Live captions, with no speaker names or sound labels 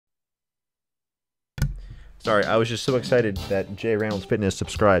Sorry, I was just so excited that J Reynolds Fitness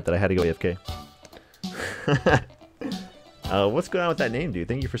subscribed that I had to go AFK. What's going on with that name, dude?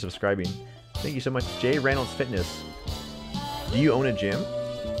 Thank you for subscribing. Thank you so much, J Reynolds Fitness. Do you own a gym?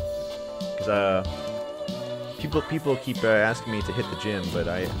 Because people keep asking me to hit the gym, but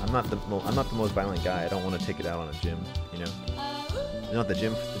I'm not the most violent guy. I don't want to take it out on a gym, you know. It's not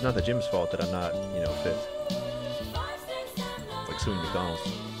the gym's fault that I'm not, you know, fit. It's like suing McDonald's.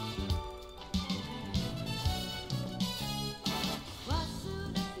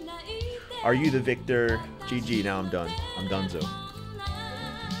 Are you the victor? GG, now I'm done. I'm donezo.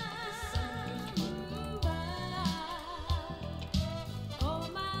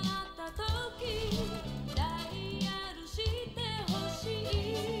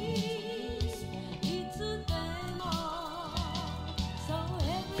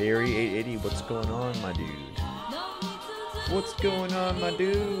 Barry 880, what's going on, my dude? What's going on, my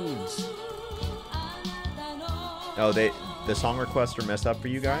dudes? Oh, the song requests are messed up for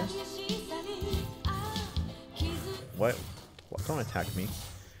you guys? What? Don't attack me.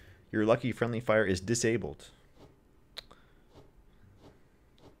 Your lucky friendly fire is disabled.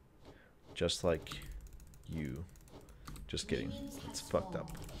 Just like you. Just kidding. It's fucked up.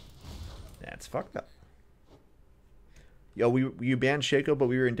 That's fucked up. Yo, you banned Shaco, but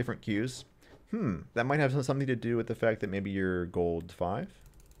we were in different queues. That might have something to do with the fact that maybe you're gold 5.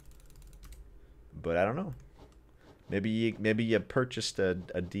 But I don't know. Maybe you purchased a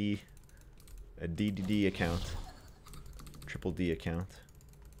DDD account. Triple D account.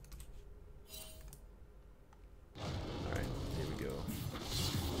 Alright, here we go.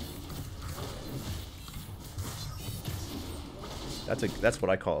 That's what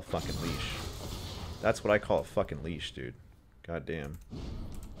I call a fucking leash. That's what I call a fucking leash, dude. God damn.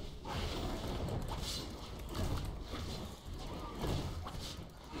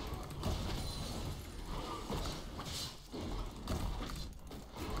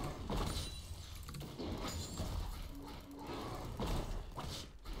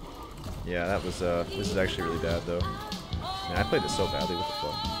 Yeah, that was this is actually really bad though. Man, I played it so badly, what the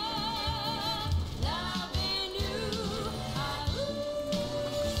fuck?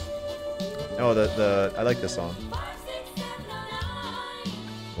 Oh, I like this song.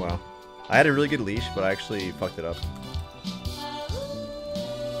 Wow. I had a really good leash, but I actually fucked it up.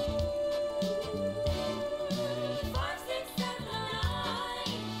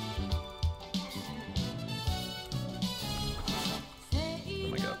 Oh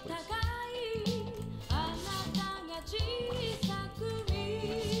my god, please.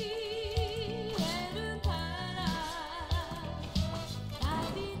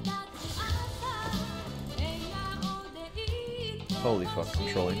 Holy fuck,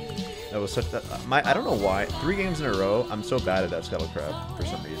 controlling. That was such that I don't know why. 3 games in a row, I'm so bad at that Scuttle Crab for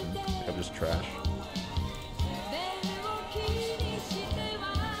some reason. Like I'm just trash.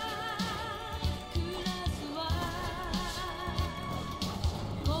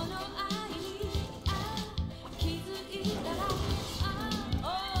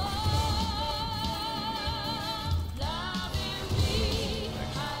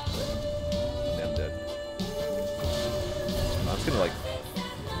 I'm dead. I'm just gonna like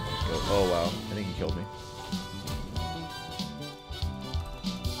go. Oh wow, I think he killed me.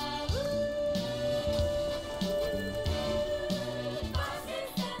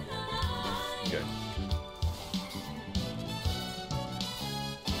 Okay.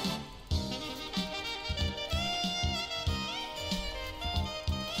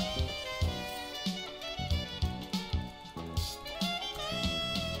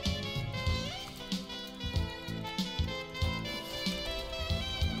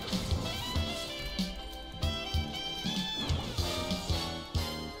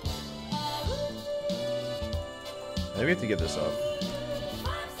 Maybe we have to give this up.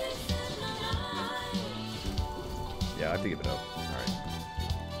 Yeah, I have to give it up. Alright.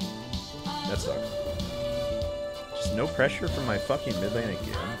 That sucks. Just no pressure from my fucking mid lane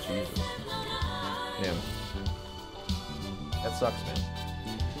again. Jesus. Damn. That sucks, man.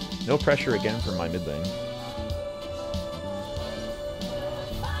 No pressure again from my mid lane.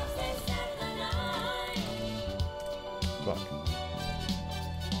 Fuck.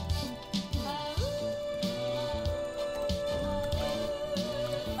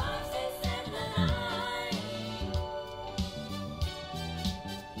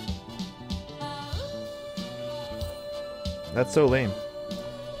 That's so lame.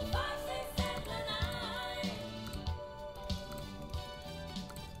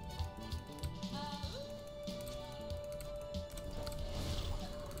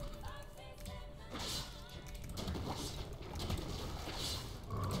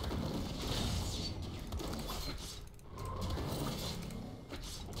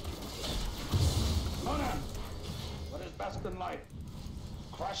 and light.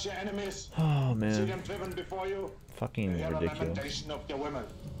 Crush your enemies. Oh See man. them driven before you. Fucking Hear the ridiculous. lamentation of your women.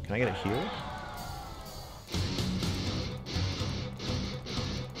 Can I get a heal?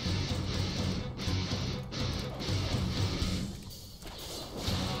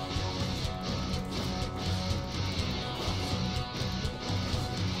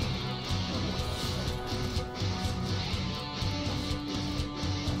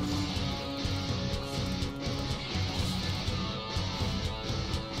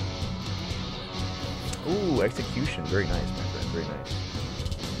 Ooh, execution. Very nice, my friend. Very nice.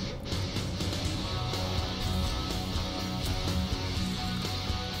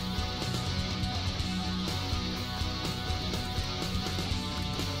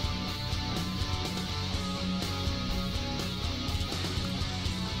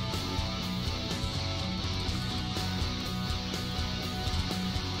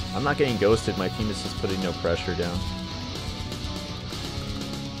 I'm not getting ghosted. My team is just putting no pressure down.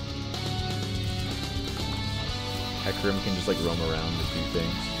 HECARIM can just like roam around and do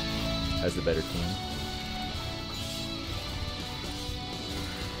things as the better team.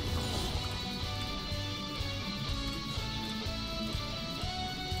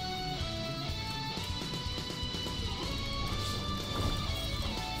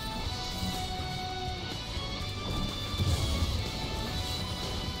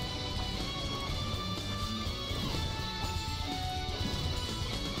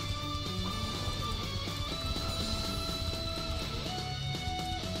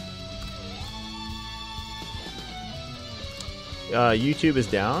 YouTube is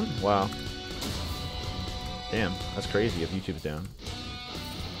down? Wow. Damn, that's crazy if YouTube's down.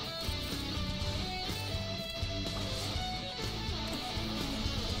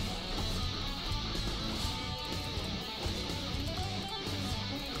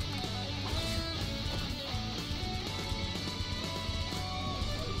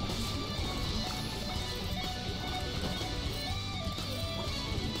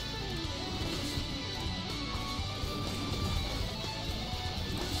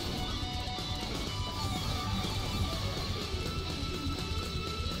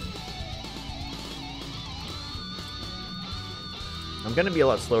 I'm gonna be a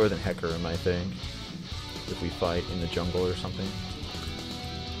lot slower than HECARIM, I think, if we fight in the jungle or something.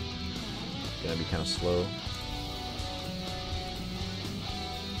 Gonna be kind of slow.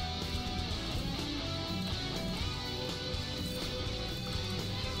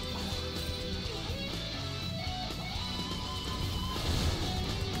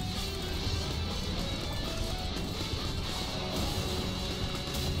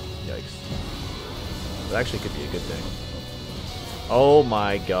 Yikes. That actually could be a good thing. Oh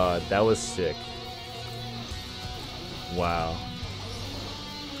my god, that was sick. Wow.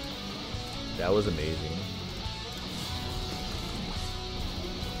 That was amazing.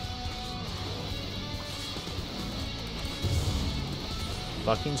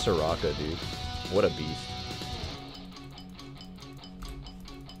 Fucking Soraka, dude. What a beast.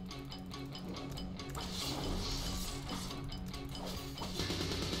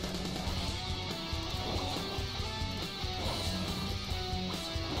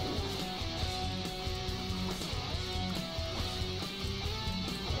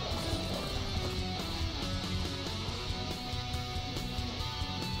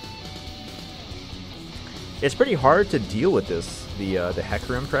 It's pretty hard to deal with this, the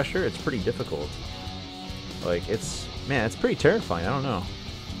HECARIM pressure. It's pretty difficult. Like, it's, man, it's pretty terrifying. I don't know.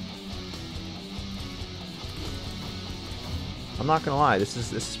 I'm not gonna lie, this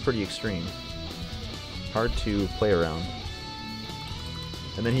is pretty extreme. Hard to play around.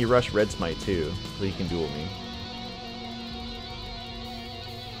 And then he rushed Red Smite too, so he can duel me.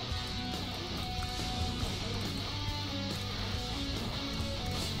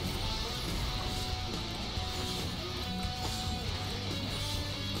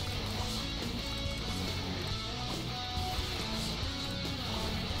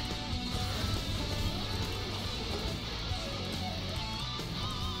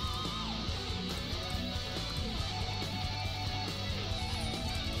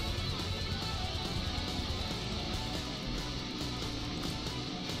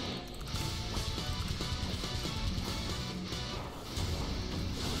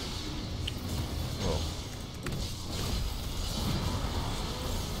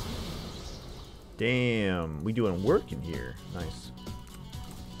 Damn, we doing work in here. Nice.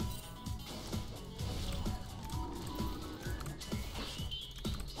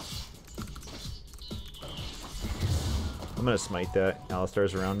 I'm gonna smite that.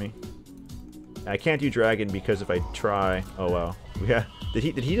 Alistar's around me. I can't do dragon because if I try, oh wow, yeah. Did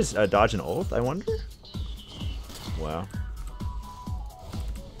he just dodge an ult? I wonder. Wow.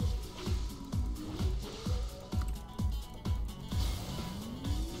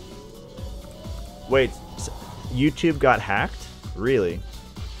 Wait, YouTube got hacked? Really?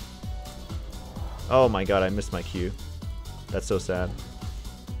 Oh my god, I missed my cue. That's so sad.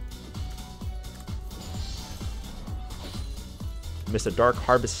 Missed a Dark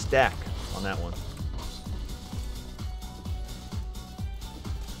Harvest stack on that one.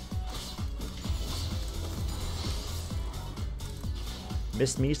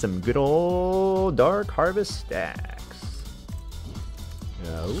 Missed me some good old Dark Harvest stacks.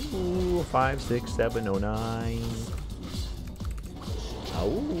 Ooh, 5, 6, 7, 0, 9.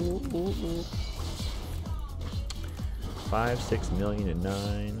 Ooh. 5, 6 million and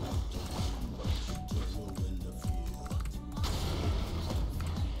 9.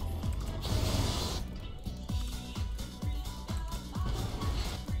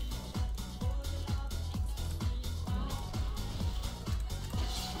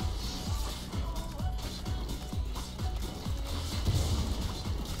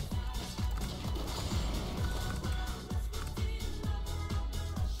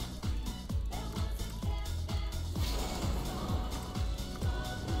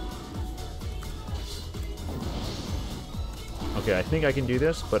 Okay, I think I can do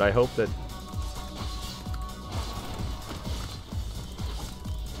this, but I hope that...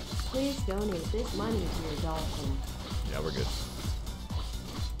 Please donate this money to your dolphin. Yeah, we're good.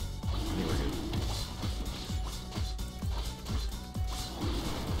 I think we're good.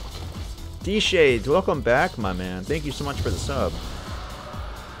 D-Shades, welcome back, my man. Thank you so much for the sub.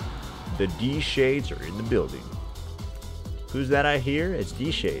 The D-Shades are in the building. Who's that I hear? It's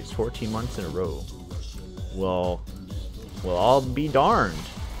D-Shades, 14 months in a row. Well, I'll be darned.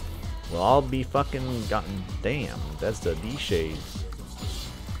 Well, I'll be fucking gotten damn. That's the D-Shades.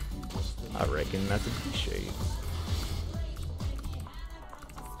 I reckon that's a D-Shade.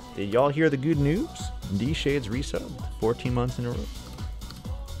 Did y'all hear the good news? D-Shades resubbed 14 months in a row.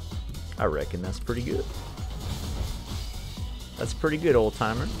 I reckon that's pretty good. That's pretty good, old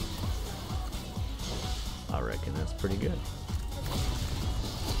timer. I reckon that's pretty good.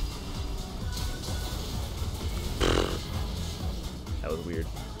 That was weird.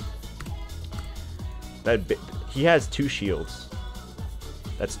 He has 2 shields.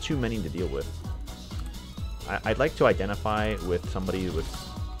 That's too many to deal with. I'd like to identify with somebody with...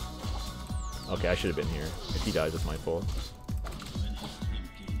 Okay, I should have been here. If he dies, it's my fault.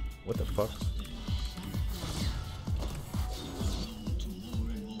 What the fuck?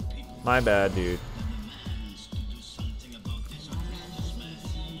 My bad, dude.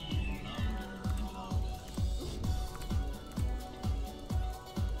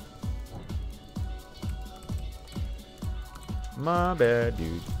 My bad,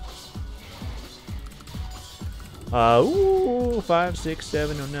 dude. Ooh, 5, 6,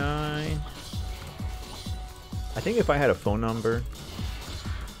 7, 0, 9. I think if I had a phone number,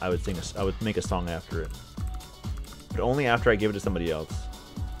 I would make a song after it, but only after I give it to somebody else,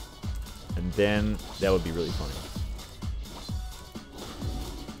 and then that would be really funny.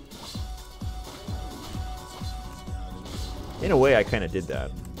 In a way, I kind of did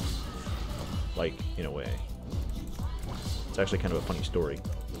that. Like, in a way. It's actually kind of a funny story.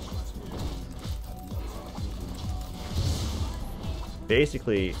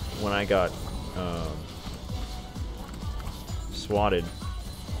 Basically, when I got swatted,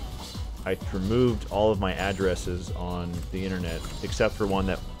 I removed all of my addresses on the internet, except for one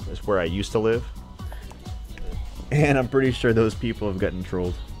that is where I used to live. And I'm pretty sure those people have gotten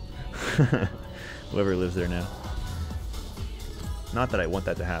trolled. Whoever lives there now. Not that I want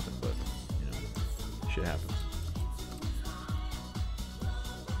that to happen, but, you know, shit happens.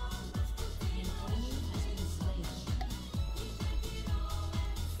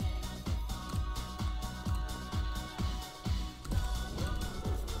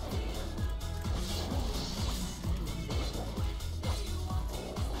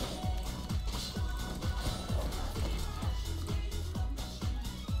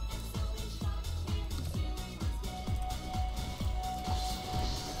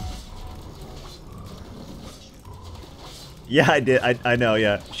 Yeah, I did. I know.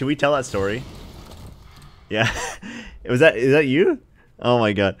 Yeah. Should we tell that story? Yeah. Is that you? Oh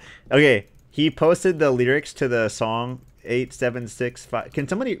my god. Okay. He posted the lyrics to the song 8765. Can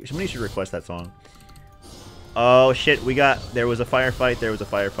somebody should request that song? Oh shit. There was a firefight. There was a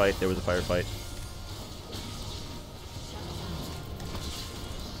firefight. There was a firefight.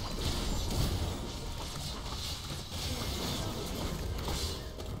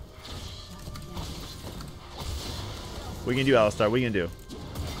 What can you do, Alistar? What are you gonna do?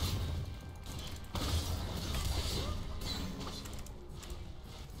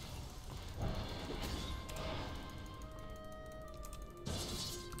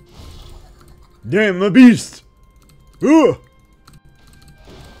 Damn, I'm a beast! Ugh!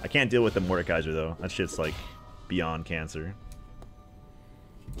 I can't deal with the Mordekaiser, though. That shit's, like, beyond cancer.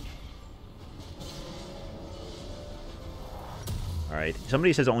 Alright.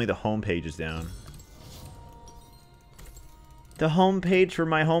 Somebody says only the homepage is down. The homepage for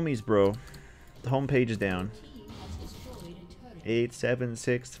my homies, bro. The homepage is down.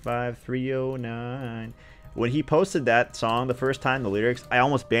 8765309. When he posted that song the first time, the lyrics, I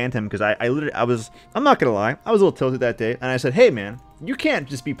almost banned him because I'm not gonna lie, I was a little tilted that day, and I said, hey man, you can't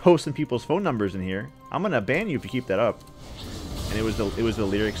just be posting people's phone numbers in here. I'm gonna ban you if you keep that up. And it was the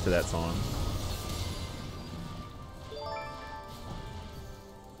lyrics to that song.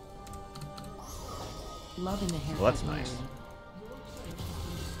 Loving the hair. Well, that's nice.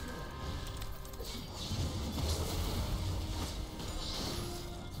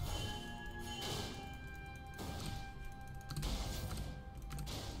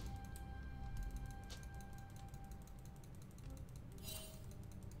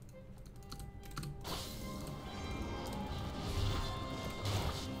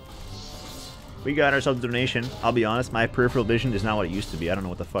 We got ourselves a donation. I'll be honest, my peripheral vision is not what it used to be. I don't know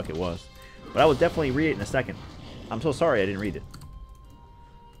what the fuck it was. But I will definitely read it in a second. I'm so sorry I didn't read it.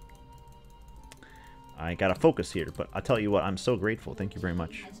 I gotta focus here, but I'll tell you what, I'm so grateful. Thank you very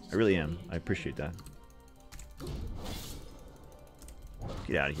much. I really am. I appreciate that.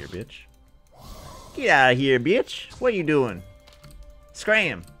 Get out of here, bitch. Get out of here, bitch. What are you doing?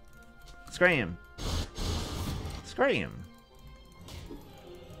 Scram. Scram. Scram.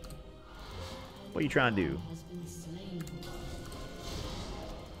 What are you trying to do?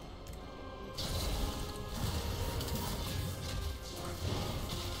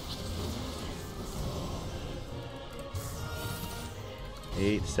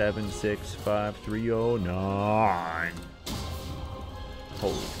 8765309.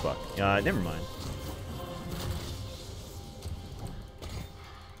 Holy fuck. Never mind.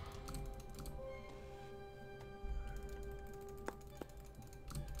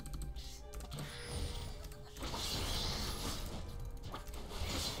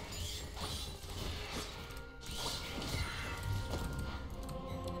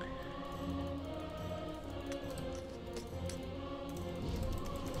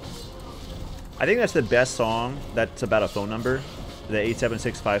 I think that's the best song that's about a phone number, the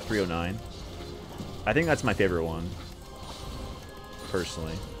 8765309. I think that's my favorite one,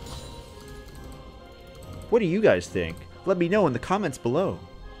 personally. What do you guys think? Let me know in the comments below.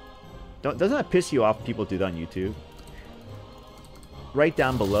 Doesn't that piss you off when people do that on YouTube? Right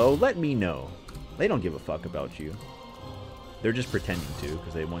down below, let me know. They don't give a fuck about you. They're just pretending to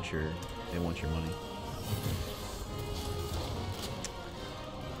because they want your money.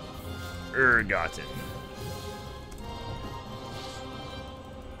 Ergotten.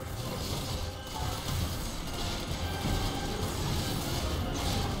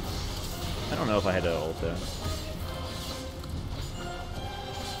 I don't know if I had to ult that.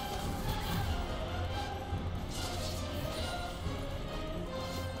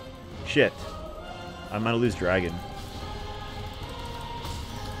 Shit. I'm gonna lose dragon.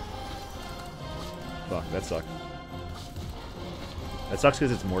 Fuck, that sucked. That sucks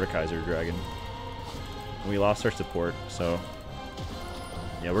because it's Mordekaiser dragon. And we lost our support, so...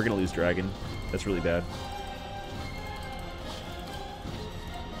 yeah, we're gonna lose dragon. That's really bad.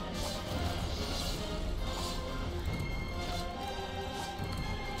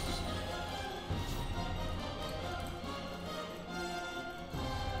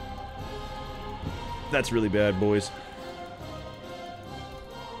 That's really bad, boys.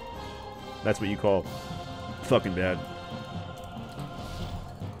 That's what you call fucking bad.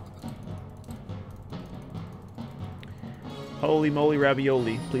 Holy moly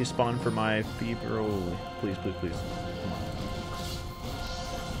ravioli. Please spawn for my feveroli. Please, please, please.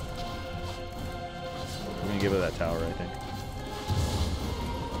 We're gonna give it that tower, I think.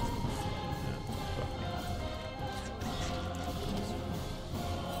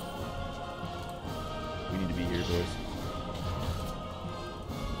 We need to be here, boys.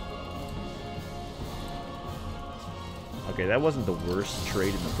 Okay, that wasn't the worst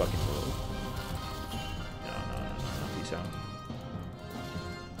trade in the fucking world. No, no, no, no. Peace out.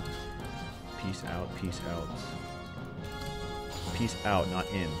 Peace out, peace out. Peace out, not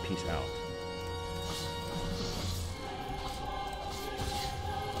in. Peace out.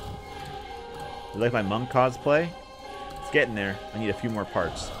 You like my monk cosplay? It's getting there. I need a few more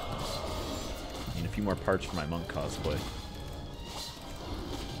parts. I need a few more parts for my monk cosplay.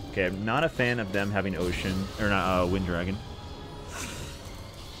 Okay, I'm not a fan of them having ocean, or not, wind dragon.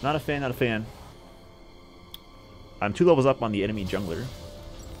 Not a fan, not a fan. I'm 2 levels up on the enemy jungler.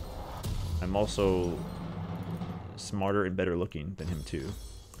 I'm also smarter and better looking than him too.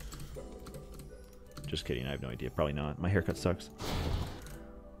 Just kidding, I have no idea. Probably not. My haircut sucks.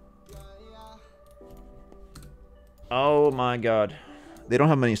 Oh my god. They don't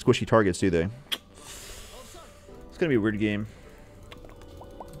have many squishy targets, do they? It's gonna be a weird game.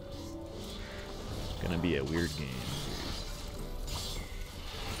 It's gonna be a weird game.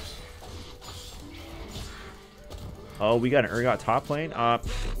 Oh, we got an Urgot top lane.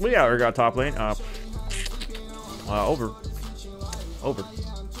 We got Urgot top lane. Over.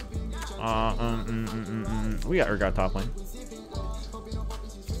 We got Urgot top lane.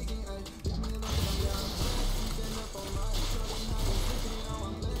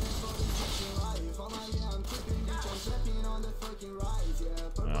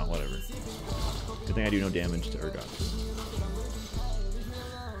 Whatever. Good thing I do no damage to Urgot.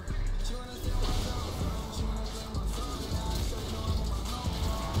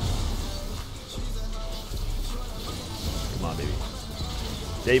 Come on, baby.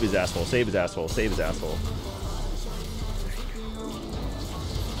 Save his asshole, save his asshole, save his asshole.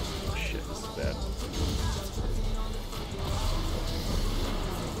 Oh shit, this is bad.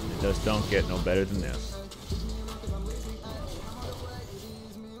 It just don't get no better than this.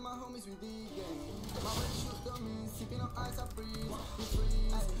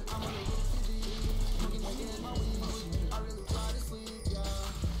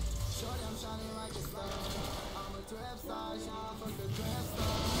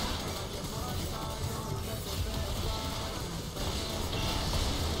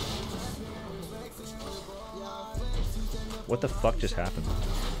 What the fuck just happened?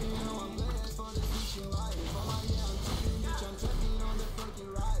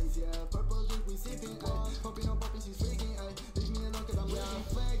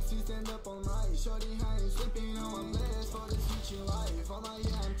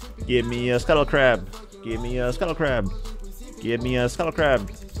 Give me a scuttle crab. Give me a scuttle crab. Give me a scuttle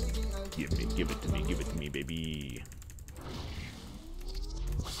crab. Give it to me, baby.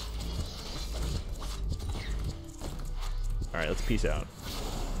 Alright, let's peace out.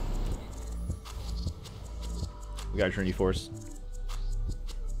 We got a Trinity Force.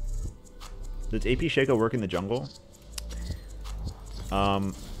 Does AP Shaco work in the jungle?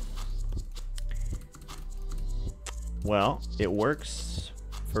 Well, it works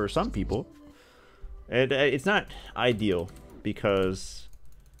for some people. It's not ideal because,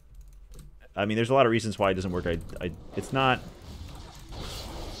 I mean, there's a lot of reasons why it doesn't work. It's not.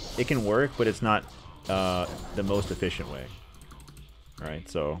 It can work, but it's not the most efficient way. Right,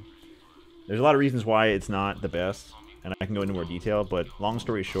 so there's a lot of reasons why it's not the best, and I can go into more detail, but long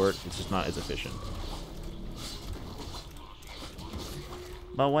story short, it's just not as efficient.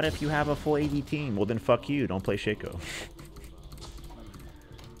 But what if you have a full AD team? Well then fuck you, don't play Shaco.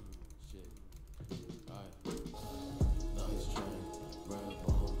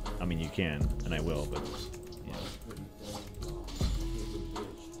 I mean, you can, and I will, but yeah.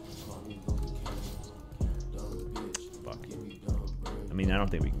 Fuck. I mean, I don't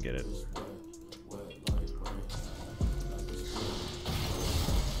think we can get it.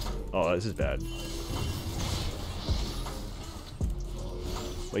 Oh, this is bad.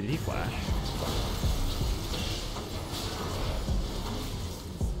 Wait, did he flash?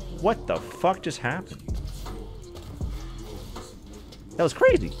 What the fuck just happened? That was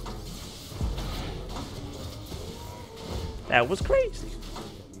crazy. That was crazy.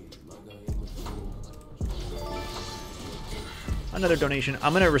 Another donation.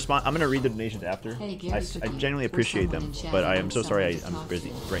 I'm gonna respond. I'm gonna read the donations after. Hey, I genuinely appreciate them, but I am so sorry. I'm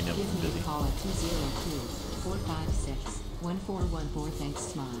busy right now. I'm busy. Call at 202-456-1414. Thanks,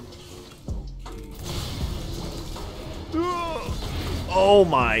 Smile. Oh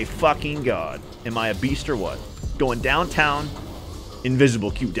my fucking god! Am I a beast or what? Going downtown,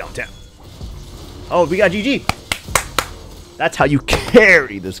 invisible Q downtown. Oh, we got GG. That's how you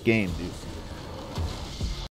carry this game, dude.